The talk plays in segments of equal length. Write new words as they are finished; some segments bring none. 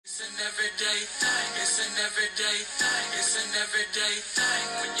It's an everyday thing. It's an everyday thing. It's an everyday thing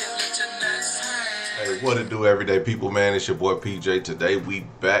when you let your nuts hang. Hey, what it do, everyday people, man? It's your boy PJ. Today we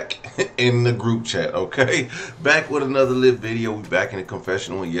back in the group chat, okay? Back with another lit video. We back in the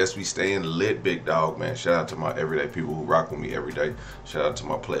confessional, and yes, we staying lit, big dog, man. Shout out to my everyday people who rock with me every day. Shout out to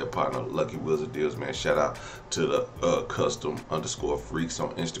my player partner, Lucky Wizard Deals, man. Shout out to the custom_freaks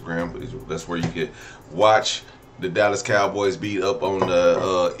on Instagram. That's where you can watch the Dallas Cowboys beat up on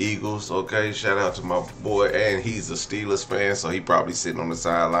the Eagles, okay? Shout out to my boy, and he's a Steelers fan, so he probably sitting on the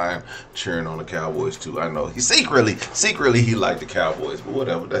sideline cheering on the Cowboys too. I know he secretly he liked the Cowboys, but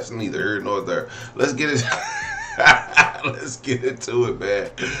whatever. That's neither here nor there. Let's get it. Let's get into it,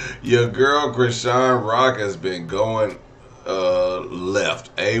 man. Your girl Chrisean Rock has been going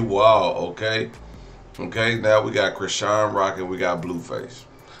left, AWOL, okay? Okay, now we got Chrisean Rock and we got Blueface.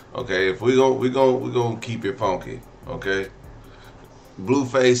 Okay, if we gonna keep it funky, okay?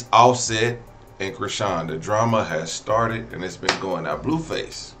 Blueface, Offset, and Chrisean. The drama has started and it's been going. Now,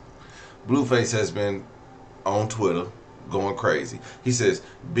 Blueface has been on Twitter going crazy. He says,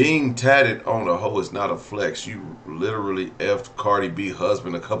 being tatted on a hoe is not a flex. You literally effed Cardi B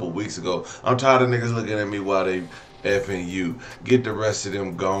husband a couple weeks ago. I'm tired of niggas looking at me while they effing you. Get the rest of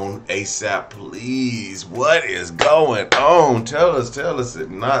them gone ASAP, please. What is going on? Tell us if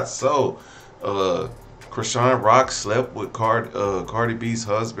not so. Chrisean Rock slept with Cardi B's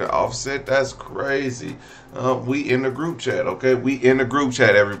husband, Offset. That's crazy. We in the group chat, okay? We in the group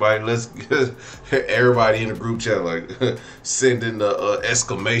chat, everybody. Let's get everybody in the group chat, like sending the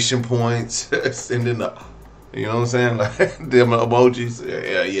exclamation points, sending the, you know what I'm saying, like them emojis.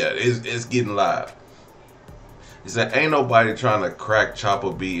 Yeah, it's getting live. He said, ain't nobody trying to crack Chopper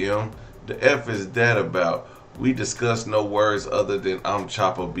BM. The F is that about? We discussed no words other than I'm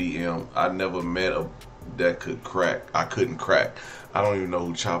Chopper BM. I never met a that could crack. I couldn't crack. I don't even know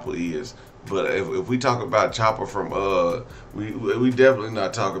who Chopper is. But if we talk about Chopper from we definitely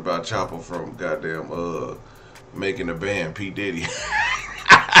not talk about Chopper from goddamn making a band, P. Diddy.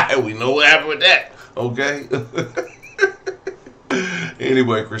 We know what happened with that. Okay.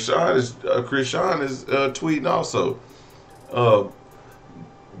 Anyway, Chrisean is tweeting also.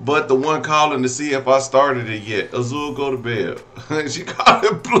 But the one calling to see if I started it yet. Azul, go to bed. She called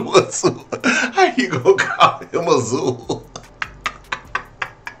him Blue Azul. How you gonna call him Azul?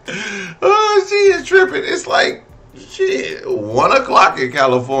 She is tripping. It's like, shit, 1 o'clock in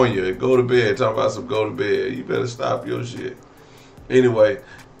California. Go to bed. Talk about some go to bed. You better stop your shit. Anyway,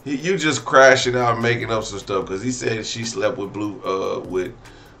 you just crashing out and making up some stuff because he said she slept with with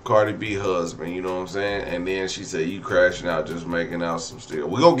Cardi B husband, you know what I'm saying? And then she said you crashing out just making out some stuff.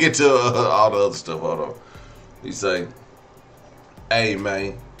 We're gonna get to all the other stuff. Hold on. He say, hey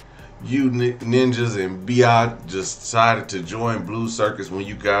man, you ninjas and B.I. just decided to join Blue Circus when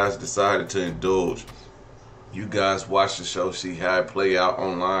you guys decided to indulge. You guys watch the show see Hive play out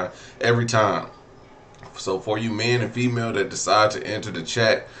online every time. So for you men and female that decide to enter the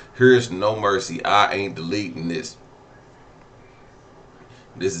chat, here's no mercy. I ain't deleting this.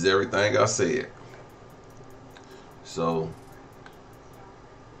 This is everything I said. So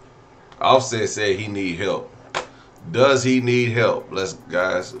Offset said he need help. Does he need help? Let's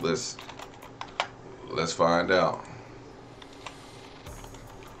find out.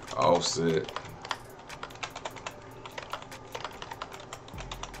 Offset.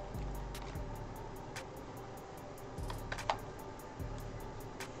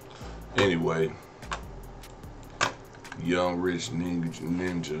 Anyway, young rich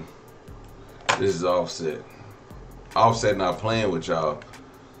ninja. This is Offset. Offset not playing with y'all.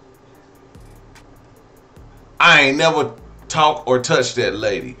 I ain't never talk or touch that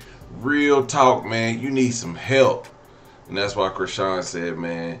lady. Real talk, man. You need some help. And that's why Chrisean said,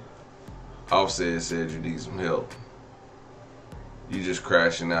 man, Offset said you need some help. You just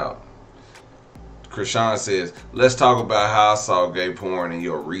crashing out. Chrisean says, let's talk about how I saw gay porn in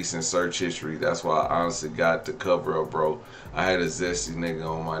your recent search history. That's why I honestly got the cover up, bro. I had a zesty nigga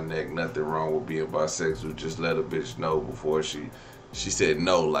on my neck. Nothing wrong with being bisexual. Just let a bitch know before she said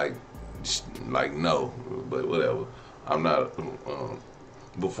no, like no, but whatever. I'm not,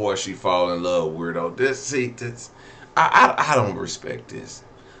 before she fall in love, weirdo. I don't respect this.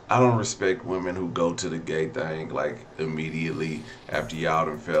 I don't respect women who go to the gay thing like immediately after y'all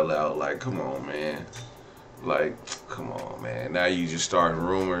done fell out. Like, come on, man. Like, come on, man. Now you just starting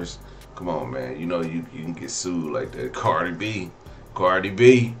rumors. Come on, man. You know you can get sued like that. Cardi B.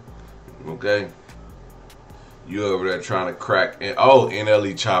 Okay? You over there trying to crack.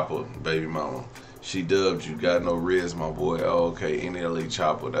 NLE Chopper, baby mama. She dubbed you. Got no riz, my boy. Oh, okay, NLE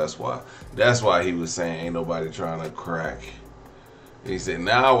Chopper. That's why he was saying ain't nobody trying to crack He said,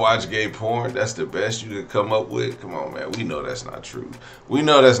 now I watch gay porn. That's the best you could come up with? Come on, man. We know that's not true. We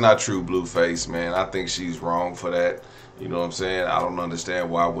know that's not true, Blueface, man. I think she's wrong for that. You know what I'm saying? I don't understand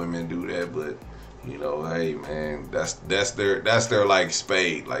why women do that, but you know, hey man, that's their like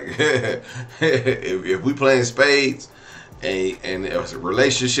spade. Like if we playing spades and it's a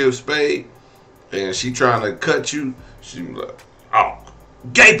relationship spade and she trying to cut you, she like, oh,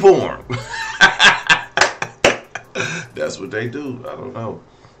 gay porn. That's what they do. I don't know.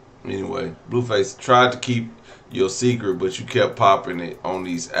 Anyway, Blueface tried to keep your secret, but you kept popping it on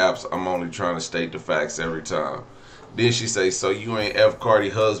these apps. I'm only trying to state the facts every time. Then she say, so you ain't F. Cardi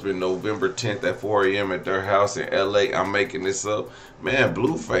husband November 10th at 4 a.m. at their house in L.A. I'm making this up. Man,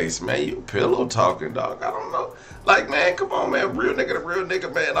 Blueface, man, you pillow talking, dog. I don't know. Like, man, come on, man. Real nigga to real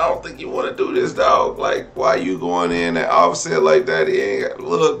nigga, man. I don't think you want to do this, dog. Like, why you going in and offset like that?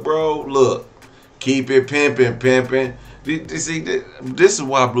 Look, bro, look. Keep it pimping. See, this is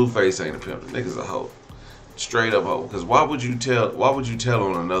why Blueface ain't a pimp. The nigga's a hoe. Straight up hoe. Because why would you tell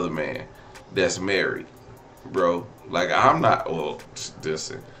on another man that's married, bro? Like, I'm not, well,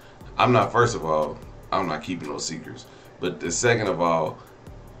 listen, I'm not, first of all, I'm not keeping no secrets. But the second of all,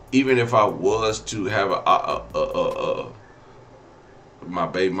 even if I was to have my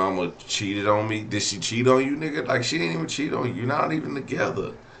baby mama cheated on me, did she cheat on you, nigga? Like, she didn't even cheat on you. You're not even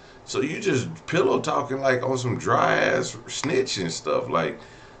together. So you just pillow talking like on some dry ass snitch and stuff. Like,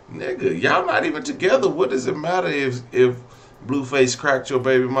 nigga, y'all not even together. What does it matter if Blueface cracked your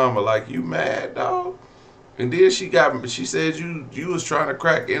baby mama? Like, you mad, dog? And then she said you was trying to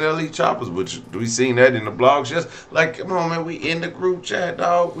crack NLE choppers, which we seen that in the blogs. Just like, come on, man, we in the group chat,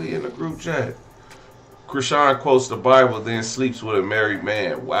 dog. We in the group chat. Chrisean quotes the Bible, then sleeps with a married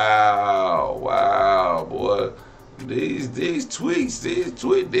man. Wow, boy. These tweets,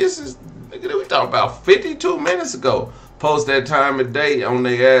 this is, nigga, we talking about 52 minutes ago. Post that time of day on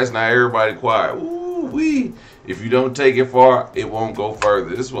their ass, now everybody quiet. Ooh, wee. If you don't take it far, it won't go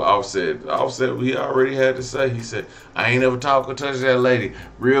further. This is what Offset he already had to say. He said, I ain't never talk or touch that lady.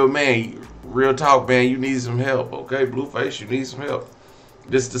 Real talk, man, you need some help. Okay, Blueface, you need some help.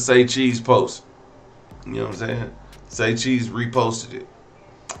 This is the Say Cheese post. You know what I'm saying? Say Cheese reposted it.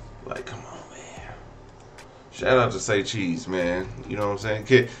 Like, come on, man. Shout out to Say Cheese, man. You know what I'm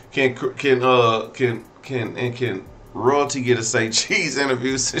saying? Can Royalty get a Say Cheese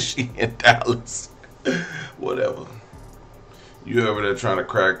interview since she in Dallas? Whatever. You over there trying to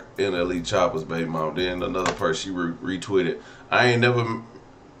crack NLE choppers, baby mom. Then another person, she retweeted, I ain't never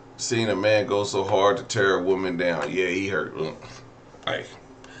seen a man go so hard to tear a woman down. Yeah, he hurt. Hey,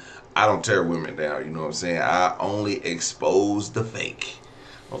 I don't tear women down, you know what I'm saying? I only expose the fake.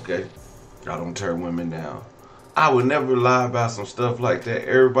 Okay? I don't tear women down. I would never lie about some stuff like that.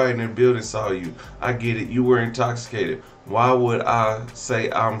 Everybody in the building saw you. I get it. You were intoxicated. Why would I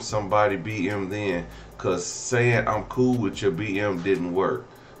say I'm somebody BM then? Because saying I'm cool with your BM didn't work.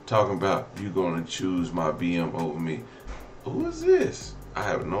 Talking about you going to choose my BM over me. Who is this? I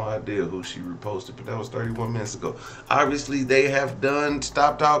have no idea who she reposted, but that was 31 minutes ago. Obviously, they have done.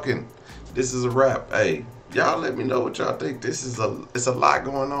 Stop talking. This is a wrap. Hey, y'all let me know what y'all think. It's a lot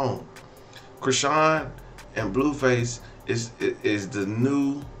going on. Chrisean and Blueface is the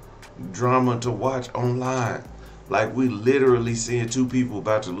new drama to watch online. Like, we literally seeing two people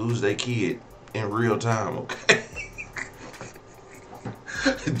about to lose their kid in real time, okay?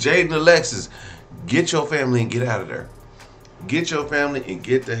 Jade and Alexis, get your family and get out of there. Get your family and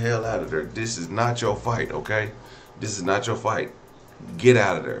get the hell out of there. This is not your fight, okay? This is not your fight. Get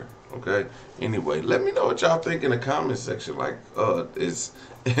out of there, okay? Anyway, let me know what y'all think in the comment section. Like,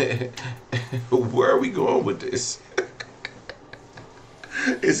 where are we going with this?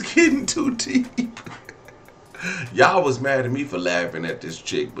 It's getting too deep. Y'all was mad at me for laughing at this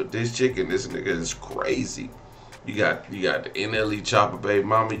chick, but this chick and this nigga is crazy. You got the NLE chopper baby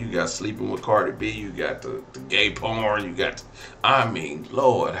mama, you got sleeping with Cardi B, you got the gay porn, you got I mean,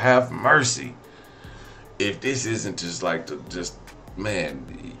 Lord have mercy. If this isn't just like man,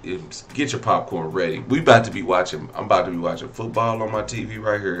 get your popcorn ready. I'm about to be watching football on my TV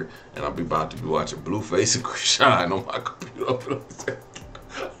right here, and I'm about to be watching Blueface and Chrisean on my computer.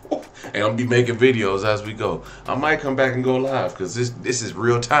 And I'm gonna be making videos as we go. I might come back and go live because this is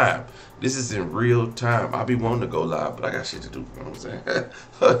real time. This is in real time. I be wanting to go live, but I got shit to do. You know what I'm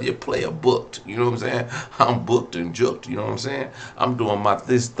saying? Your player booked. You know what I'm saying? I'm booked and juked. You know what I'm saying? I'm doing my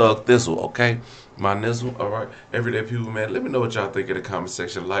thug thistle, okay? My nizzle, all right? Everyday people, man. Let me know what y'all think in the comment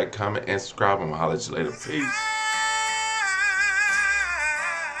section. Like, comment, and subscribe. I'm gonna holler at you later. Peace.